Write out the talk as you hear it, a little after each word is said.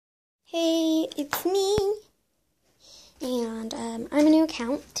Hey, it's me, and I'm a new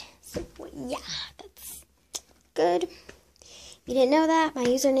account, so yeah, that's good. If you didn't know that, my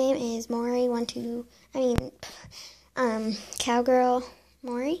username is Cowgirl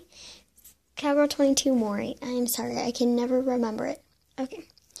Maury, Cowgirl22 Maury. I'm sorry, I can never remember it. Okay,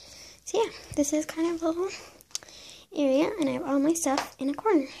 so yeah, this is kind of a little area, and I have all my stuff in a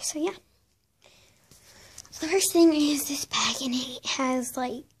corner, so yeah. The first thing is this bag, and it has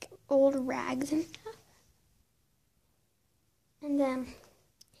like old rags and stuff. And then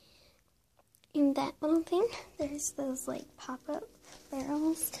in that little thing, there's those like pop-up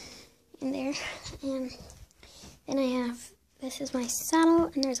barrels in there. And then I have, this is my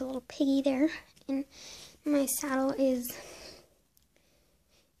saddle, and there's a little piggy there. And my saddle is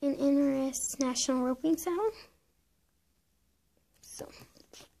an Inris National Roping saddle. So,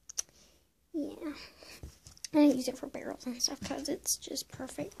 yeah. And I use it for barrels and stuff because it's just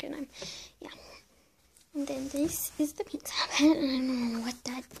perfect, and yeah. And then this is the pink saddle pad, and I don't know what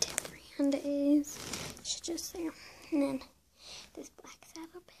that brand is. It's just there. And then this black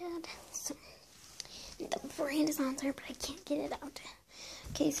saddle pad. So, the brand is on there, but I can't get it out.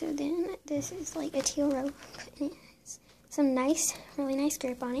 Okay, so then this is like a teal rope, and it has some really nice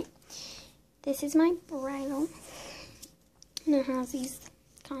grip on it. This is my bridle, and it has these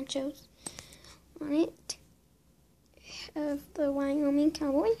conchos on it of the Wyoming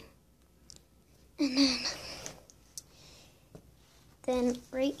cowboy. And then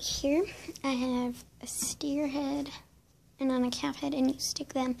right here I have a steer head and on a calf head, and you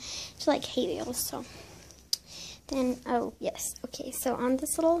stick them to like hay bales. So then, oh yes, okay, so on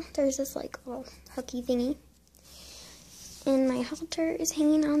this there's this like little hooky thingy, and my halter is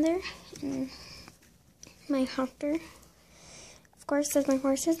hanging on there, and my halter, of course, says my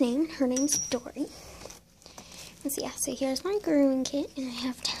horse's name. Her name's Dori. And so yeah, so here's my grooming kit, and I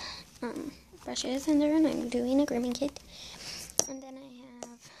have brushes in there, and I'm doing a grooming kit. And then I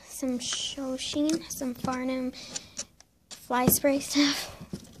have some Shoshin, some Farnham fly spray stuff,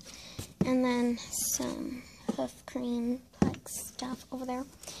 and then some Hoof Cream Plex stuff over there.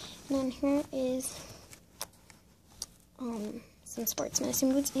 And then here is some sports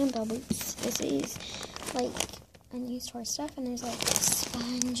medicine boots and bell boots. This is like unused horse stuff, and there's like a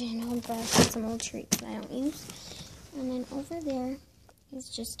sponge and old brush and some old treats that I don't use. And then over there is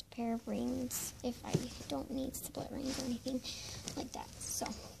just a pair of rings if I don't need split rings or anything like that. So,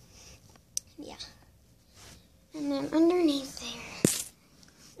 yeah. And then underneath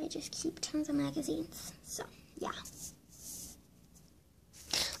there, I just keep tons of magazines. So, yeah.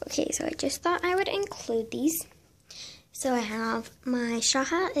 Okay, so I just thought I would include these. So I have my straw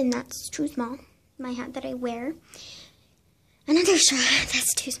hat, and that's too small. My hat that I wear. Another straw hat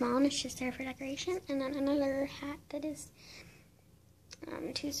that's too small, and it's just there for decoration. And then another hat that is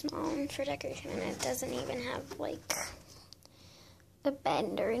too small for decoration, and it doesn't even have like a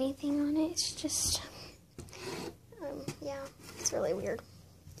bend or anything on it. It's just, yeah, it's really weird.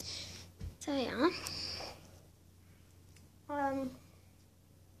 So yeah.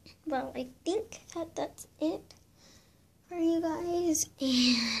 Well, I think that's it for you guys,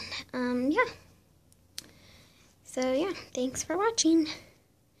 and yeah. So yeah, thanks for watching.